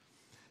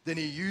 Then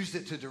he used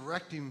it to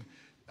direct him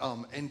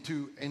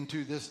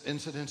into this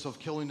incident of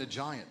killing the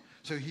giant.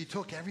 So he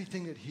took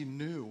everything that he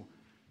knew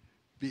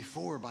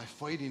before by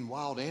fighting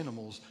wild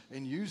animals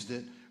and used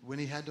it when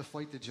he had to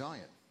fight the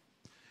giant.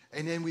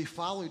 And then we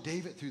follow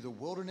David through the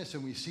wilderness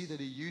and we see that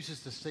he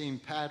uses the same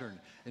pattern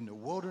in the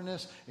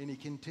wilderness and he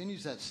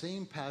continues that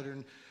same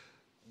pattern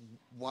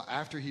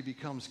after he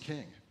becomes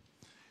king.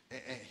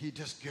 He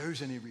just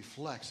goes and he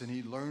reflects and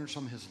he learns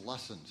from his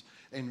lessons.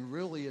 And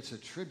really it's a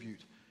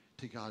tribute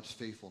to God's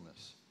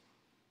faithfulness.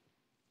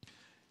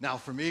 Now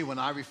for me, when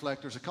I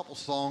reflect, there's a couple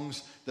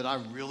songs that I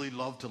really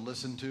love to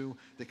listen to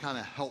that kind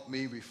of help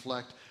me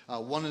reflect.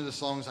 One of the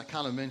songs, I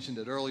kind of mentioned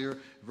it earlier,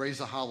 Raise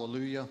a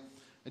Hallelujah.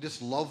 I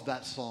just love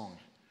that song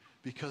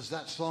because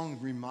that song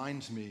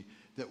reminds me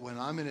that when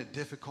I'm in a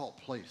difficult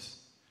place,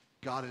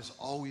 God is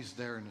always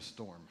there in a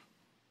storm.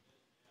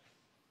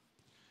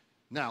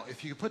 Now,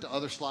 if you could put the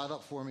other slide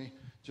up for me,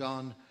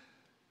 John.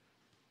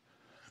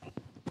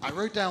 I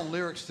wrote down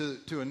lyrics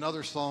to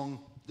another song.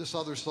 This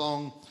other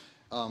song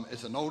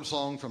is an old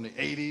song from the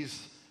 80s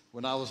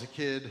when I was a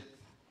kid.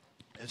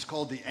 It's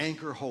called The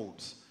Anchor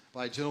Holds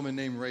by a gentleman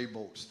named Ray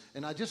Boltz.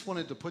 And I just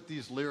wanted to put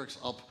these lyrics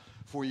up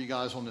for you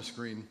guys on the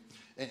screen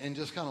and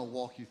just kind of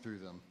walk you through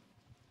them.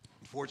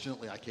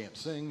 Unfortunately, I can't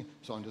sing,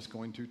 so I'm just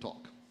going to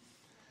talk.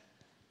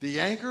 The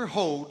anchor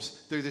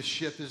holds though the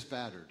ship is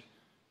battered.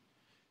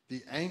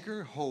 The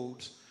anchor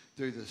holds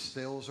though the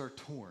sails are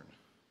torn.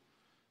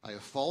 I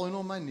have fallen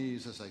on my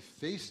knees as I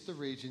face the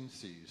raging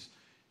seas.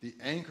 The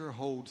anchor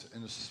holds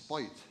in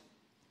spite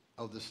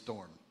of the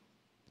storm.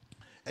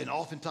 And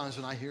oftentimes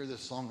when I hear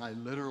this song, I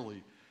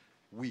literally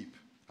weep.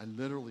 I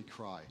literally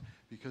cry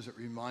because it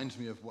reminds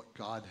me of what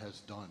God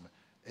has done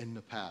in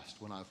the past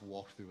when I've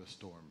walked through a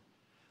storm.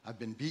 I've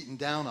been beaten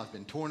down. I've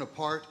been torn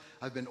apart.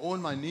 I've been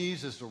on my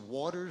knees as the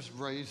waters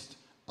raised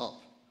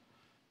up.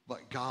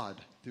 But God,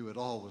 through it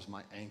all, was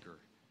my anchor.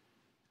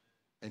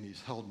 And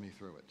he's held me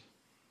through it.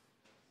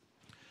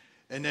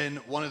 And then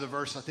one of the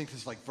verses, I think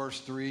it's like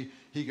verse 3,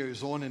 he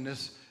goes on in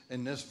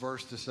this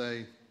verse to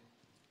say,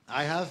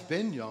 I have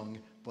been young,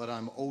 but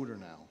I'm older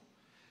now.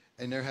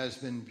 And there has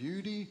been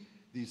beauty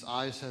these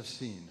eyes have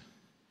seen.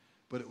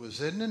 But it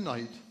was in the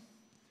night,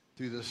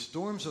 through the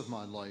storms of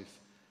my life,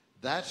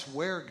 that's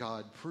where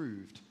God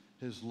proved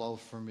his love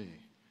for me.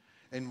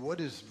 And what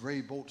is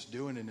Ray Boltz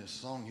doing in this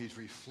song? He's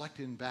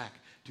reflecting back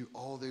to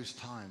all those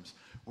times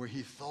where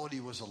he thought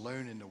he was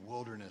alone in the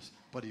wilderness,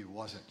 but he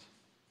wasn't.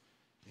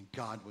 And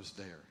God was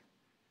there.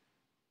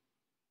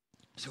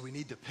 So we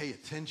need to pay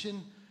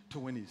attention to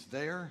when he's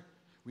there.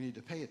 We need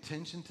to pay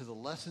attention to the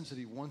lessons that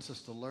he wants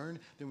us to learn.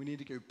 Then we need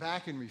to go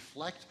back and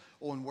reflect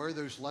on where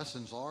those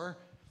lessons are,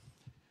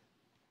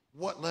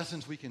 what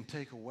lessons we can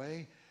take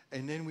away,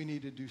 and then we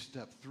need to do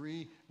step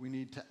 3. We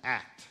need to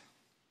act.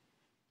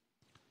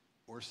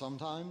 Or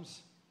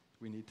sometimes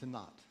we need to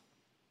not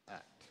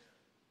act.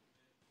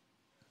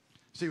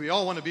 See, we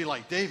all want to be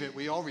like David.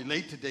 We all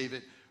relate to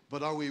David.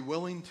 But are we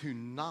willing to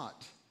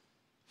not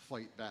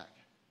fight back?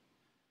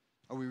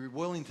 Are we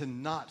willing to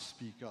not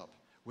speak up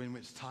when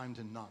it's time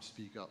to not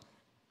speak up?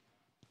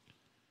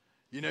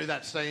 You know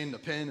that saying, the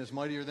pen is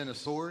mightier than a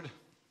sword?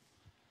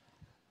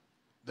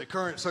 The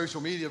current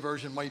social media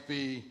version might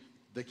be,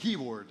 the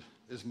keyboard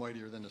is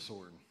mightier than a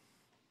sword.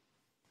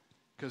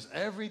 Because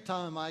every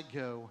time I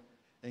go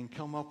and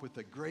come up with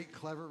a great,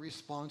 clever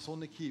response on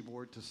the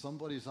keyboard to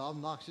somebody's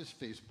obnoxious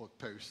Facebook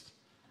post,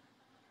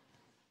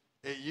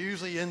 it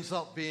usually ends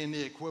up being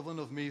the equivalent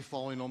of me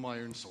falling on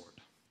my own sword.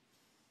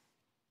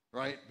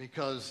 Right?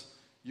 Because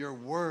your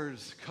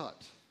words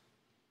cut.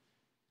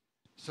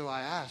 So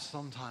I ask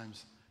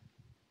sometimes,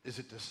 is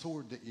it the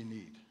sword that you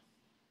need?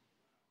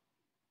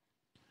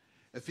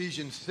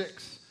 Ephesians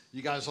 6,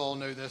 you guys all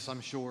know this,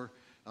 I'm sure.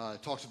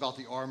 It talks about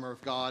the armor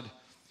of God,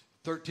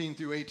 13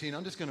 through 18.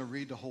 I'm just going to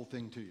read the whole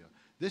thing to you.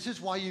 This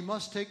is why you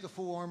must take the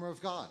full armor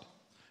of God,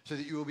 so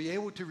that you will be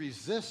able to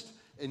resist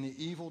in the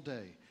evil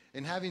day,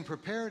 and having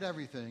prepared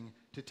everything,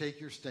 to take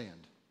your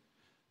stand.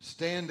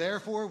 Stand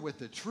therefore with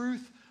the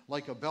truth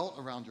like a belt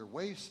around your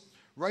waist,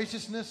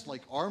 righteousness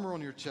like armor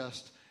on your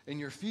chest, and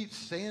your feet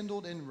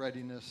sandaled in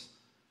readiness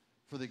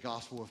for the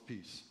gospel of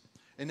peace.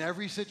 In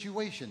every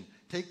situation,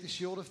 take the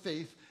shield of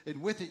faith,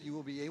 and with it you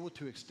will be able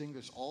to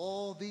extinguish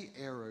all the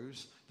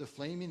arrows, the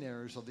flaming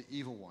arrows of the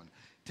evil one.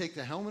 Take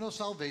the helmet of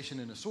salvation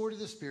and the sword of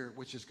the Spirit,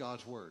 which is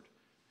God's word.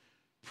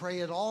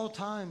 Pray at all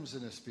times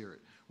in the Spirit,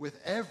 with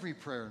every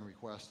prayer and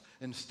request,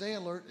 and stay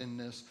alert in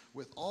this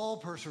with all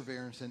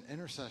perseverance and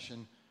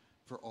intercession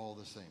for all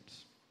the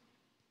saints.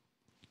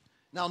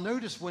 Now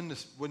notice when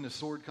the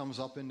sword comes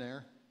up in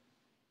there,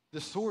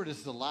 the sword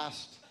is the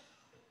last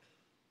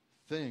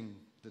thing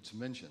that's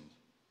mentioned.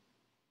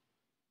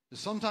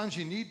 Sometimes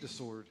you need the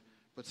sword,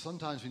 but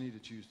sometimes we need to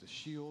choose the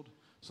shield.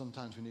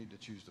 Sometimes we need to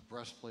choose the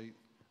breastplate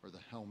or the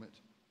helmet.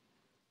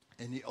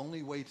 And the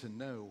only way to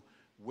know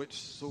which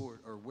sword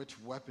or which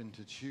weapon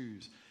to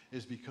choose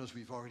is because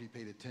we've already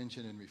paid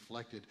attention and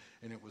reflected,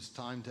 and it was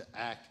time to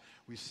act.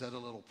 We said a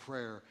little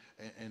prayer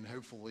and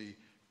hopefully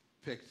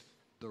picked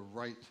the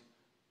right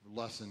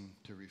lesson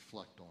to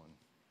reflect on.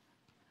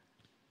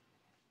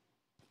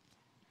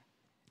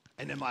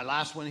 And then my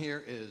last one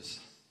here is,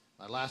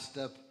 my last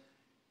step,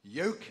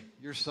 yoke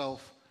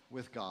yourself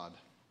with God.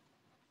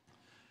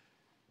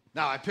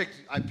 Now, I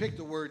picked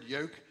the word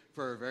yoke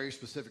for a very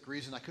specific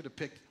reason. I could have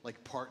picked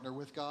like partner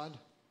with God.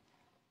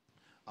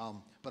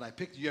 But I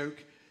picked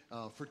yoke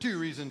for 2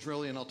 reasons,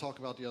 really, and I'll talk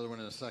about the other one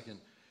in a second.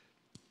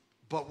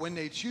 But when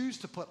they choose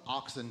to put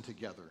oxen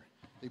together,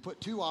 they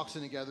put 2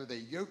 oxen together, they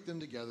yoke them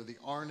together. The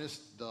harness,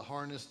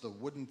 the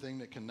wooden thing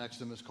that connects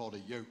them is called a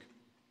yoke.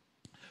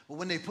 But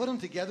when they put them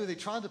together, they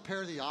tried to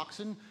pair the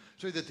oxen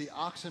so that the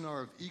oxen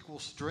are of equal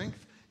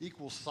strength,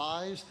 equal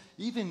size,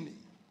 even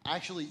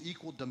actually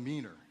equal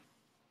demeanor.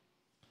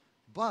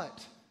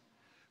 But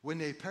when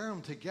they pair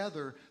them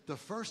together, the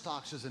first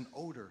ox is an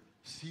older,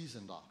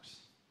 seasoned ox.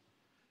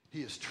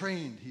 He is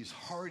trained, he's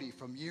hardy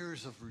from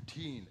years of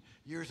routine,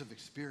 years of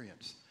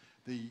experience.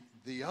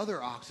 The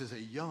other ox is a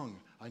young,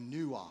 a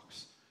new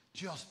ox,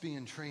 just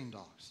being trained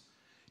ox.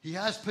 He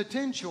has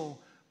potential,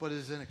 but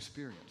is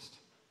inexperienced.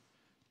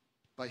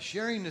 By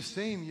sharing the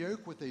same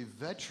yoke with a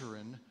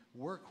veteran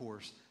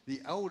workhorse,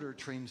 the elder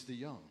trains the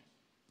young.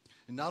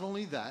 And not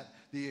only that,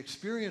 the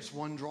experienced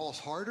one draws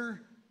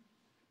harder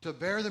to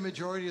bear the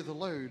majority of the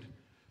load.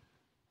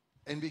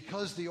 And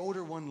because the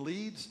older one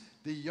leads,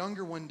 the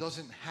younger one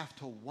doesn't have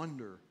to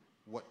wonder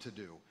what to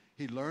do.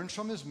 He learns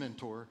from his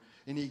mentor,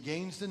 and he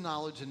gains the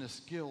knowledge and the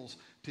skills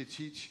to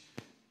teach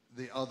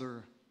the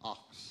other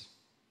ox.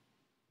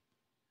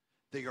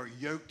 They are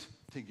yoked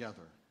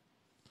together.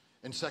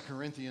 In 2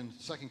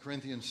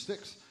 Corinthians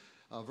 6,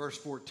 verse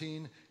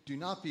 14, do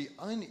not be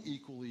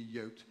unequally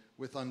yoked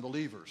with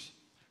unbelievers.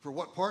 For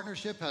what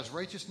partnership has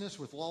righteousness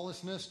with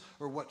lawlessness,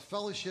 or what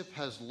fellowship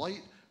has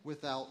light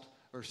with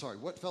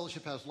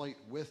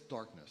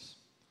darkness?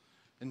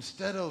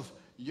 Instead of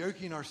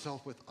yoking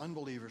ourselves with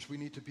unbelievers, we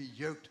need to be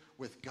yoked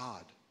with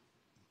God.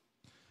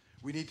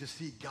 We need to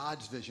see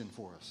God's vision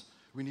for us.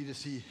 We need to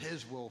see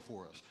his will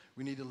for us.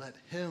 We need to let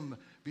him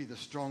be the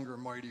stronger,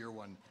 mightier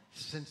one,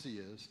 since he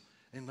is,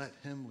 and let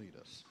him lead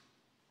us.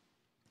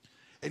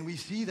 And we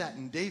see that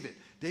in David.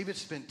 David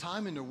spent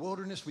time in the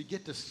wilderness. We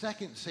get to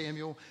 2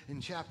 Samuel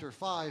in chapter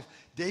 5.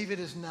 David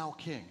is now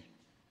king.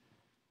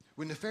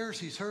 When the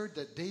Pharisees heard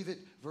that David,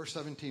 verse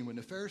 17, when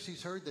the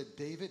Pharisees heard that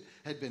David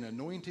had been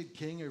anointed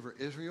king over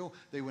Israel,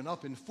 they went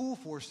up in full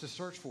force to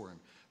search for him.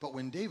 But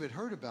David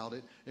heard about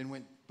it and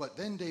went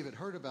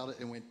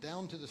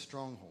down to the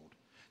stronghold.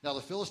 Now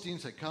the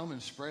Philistines had come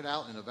and spread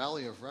out in the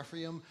valley of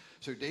Rephaim.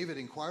 So David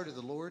inquired of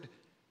the Lord.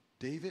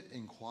 David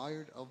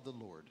inquired of the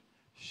Lord,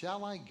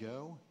 shall I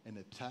go and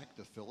attack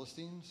the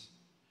Philistines?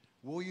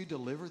 Will you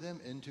deliver them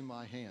into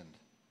my hand?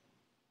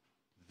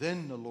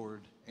 Then the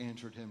Lord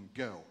answered him,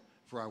 go,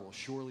 for I will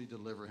surely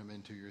deliver him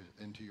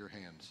into your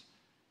hands.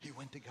 He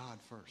went to God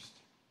first.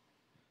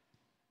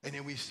 And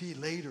then we see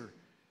later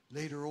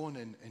on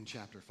in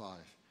chapter 5,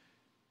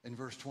 in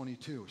verse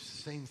 22,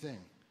 same thing.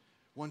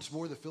 Once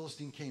more the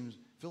Philistines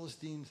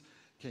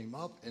came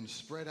up and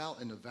spread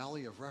out in the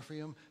valley of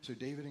Rephaim. So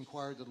David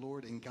inquired the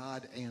Lord, and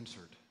God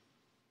answered.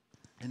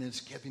 And then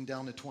skipping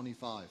down to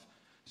 25.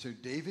 So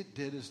David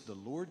did as the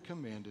Lord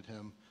commanded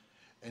him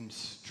and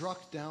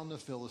struck down the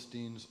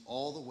Philistines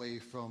all the way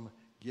from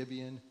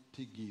Gibeon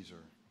to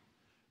Gezer.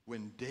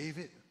 When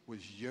David was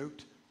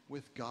yoked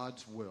with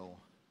God's will,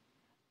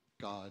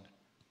 God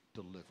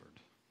delivered.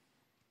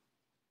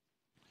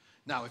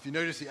 Now, if you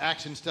notice the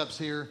action steps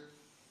here,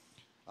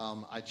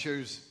 I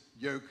chose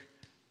yoke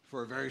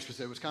for a very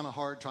specific. It was kind of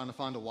hard trying to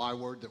find a Y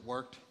word that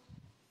worked.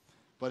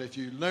 But if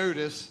you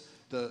notice,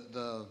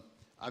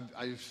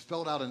 I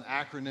spelled out an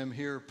acronym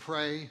here: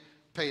 pray,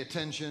 pay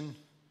attention,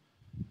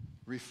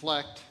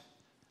 reflect,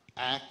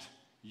 act,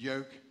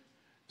 yoke.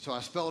 So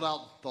I spelled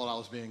out, thought I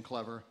was being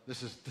clever.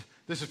 This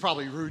is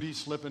probably Rudy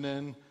slipping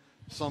in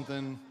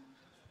something.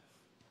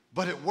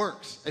 But it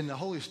works, and the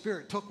Holy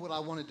Spirit took what I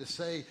wanted to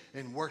say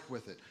and worked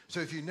with it. So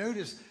if you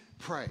notice,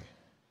 pray.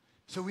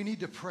 So we need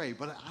to pray,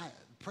 but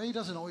pray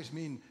doesn't always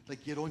mean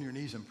like get on your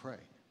knees and pray.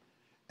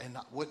 And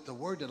what the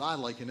word that I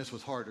like, and this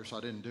was harder, so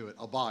I didn't do it,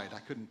 abide. I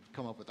couldn't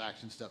come up with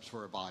action steps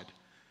for abide.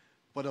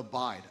 But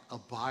abide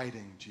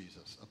in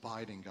Jesus,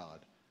 abide in God.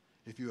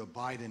 If you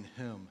abide in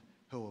him,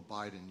 he'll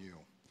abide in you.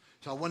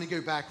 So I want to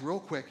go back real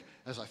quick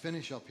as I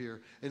finish up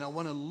here, and I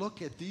want to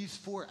look at these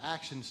 4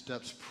 action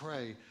steps,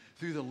 pray,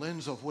 through the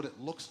lens of what it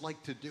looks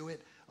like to do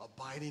it,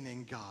 abiding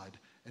in God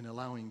and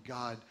allowing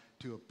God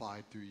to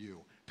abide through you.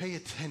 Pay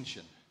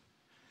attention.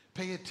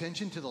 Pay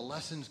attention to the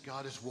lessons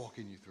God is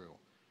walking you through.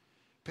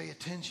 Pay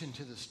attention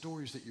to the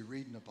stories that you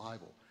read in the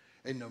Bible.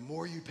 And the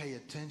more you pay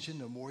attention,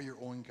 the more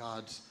you're on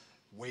God's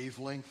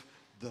wavelength,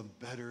 the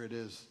better it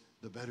is,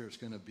 the better it's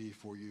going to be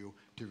for you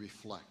to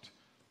reflect.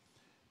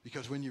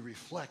 Because when you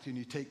reflect and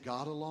you take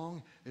God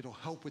along, it'll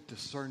help with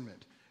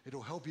discernment.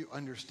 It'll help you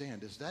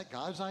understand, is that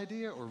God's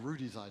idea or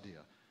Rudy's idea?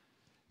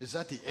 Is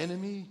that the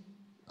enemy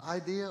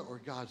idea or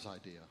God's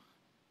idea?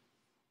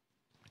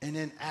 And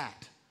then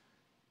act.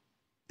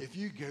 If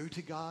you go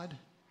to God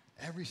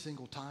every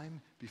single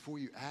time before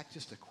you act,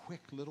 just a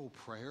quick little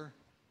prayer,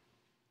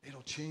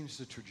 it'll change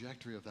the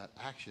trajectory of that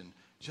action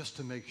just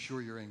to make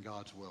sure you're in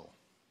God's will.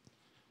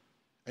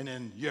 And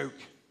then yoke.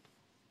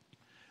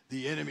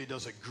 The enemy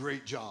does a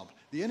great job.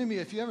 The enemy,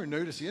 if you ever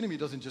notice, the enemy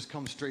doesn't just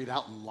come straight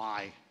out and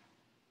lie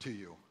to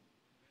you.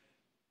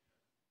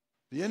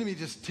 The enemy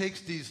just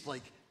takes these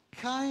like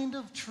kind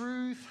of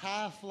truth,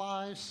 half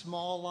lies,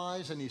 small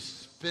lies, and he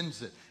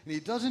spins it. And he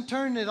doesn't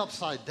turn it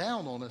upside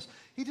down on us.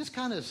 He just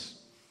kind of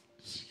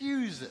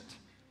skews it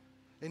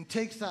and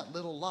takes that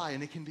little lie.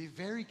 And it can be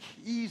very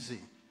easy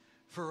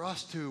for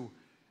us to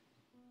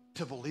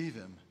believe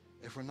him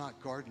if we're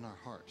not guarding our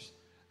hearts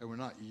and we're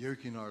not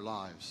yoking our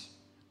lives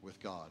with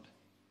God.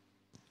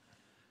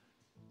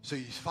 So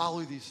you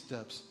follow these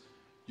steps.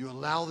 You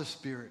allow the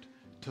Spirit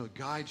to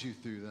guide you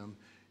through them.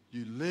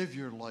 You live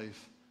your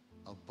life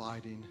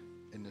abiding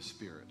in the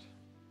Spirit.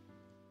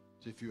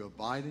 So if you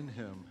abide in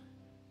him,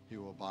 he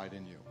will abide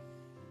in you.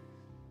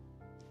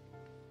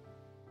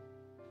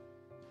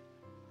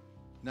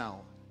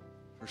 Now,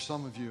 for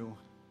some of you,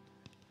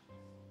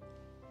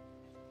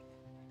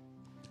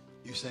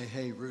 You say,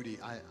 hey, Rudy,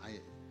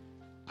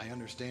 I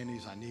understand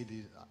these. I need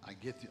these. I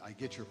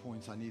get your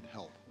points. I need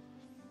help.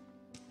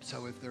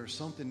 So if there's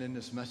something in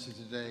this message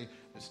today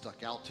that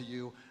stuck out to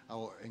you, I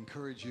will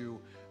encourage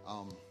you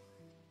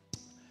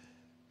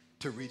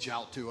to reach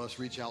out to us,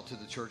 reach out to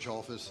the church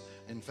office.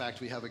 In fact,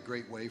 we have a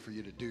great way for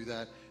you to do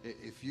that.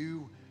 If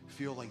you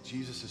feel like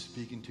Jesus is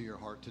speaking to your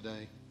heart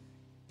today,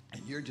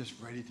 and you're just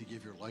ready to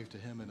give your life to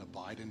him and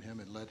abide in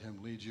him and let him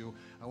lead you,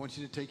 I want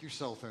you to take your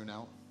cell phone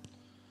out.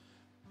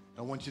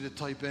 I want you to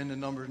type in the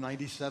number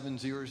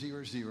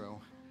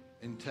 97000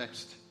 and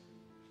text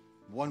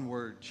one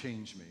word,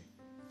 change me.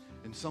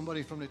 And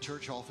somebody from the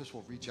church office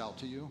will reach out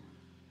to you,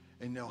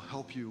 and they'll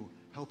help you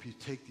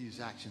take these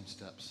action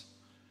steps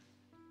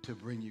to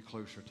bring you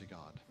closer to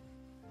God.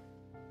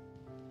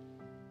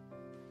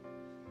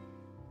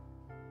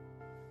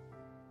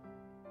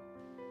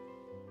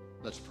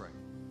 Let's pray.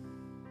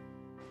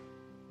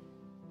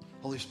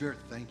 Holy Spirit,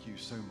 thank you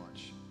so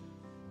much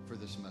for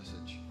this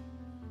message.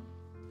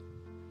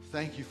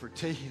 Thank you for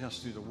taking us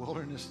through the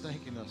wilderness.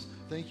 Thank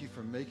you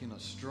for making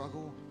us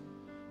struggle,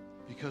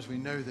 because we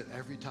know that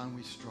every time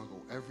we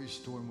struggle, every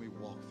storm we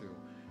walk through,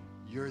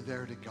 you're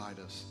there to guide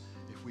us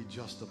if we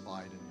just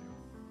abide in you.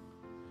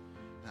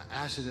 And I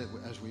ask that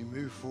as we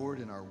move forward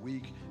in our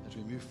week, as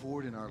we move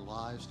forward in our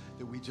lives,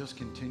 that we just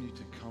continue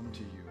to come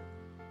to you,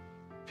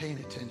 paying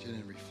attention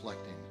and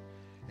reflecting,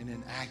 and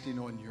then acting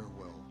on your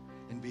will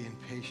and being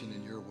patient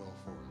in your will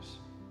for us.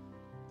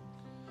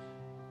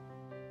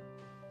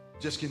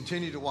 Just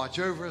continue to watch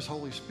over us,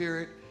 Holy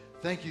Spirit.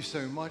 Thank you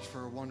so much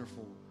for a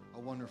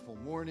wonderful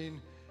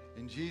morning.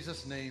 In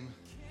Jesus' name,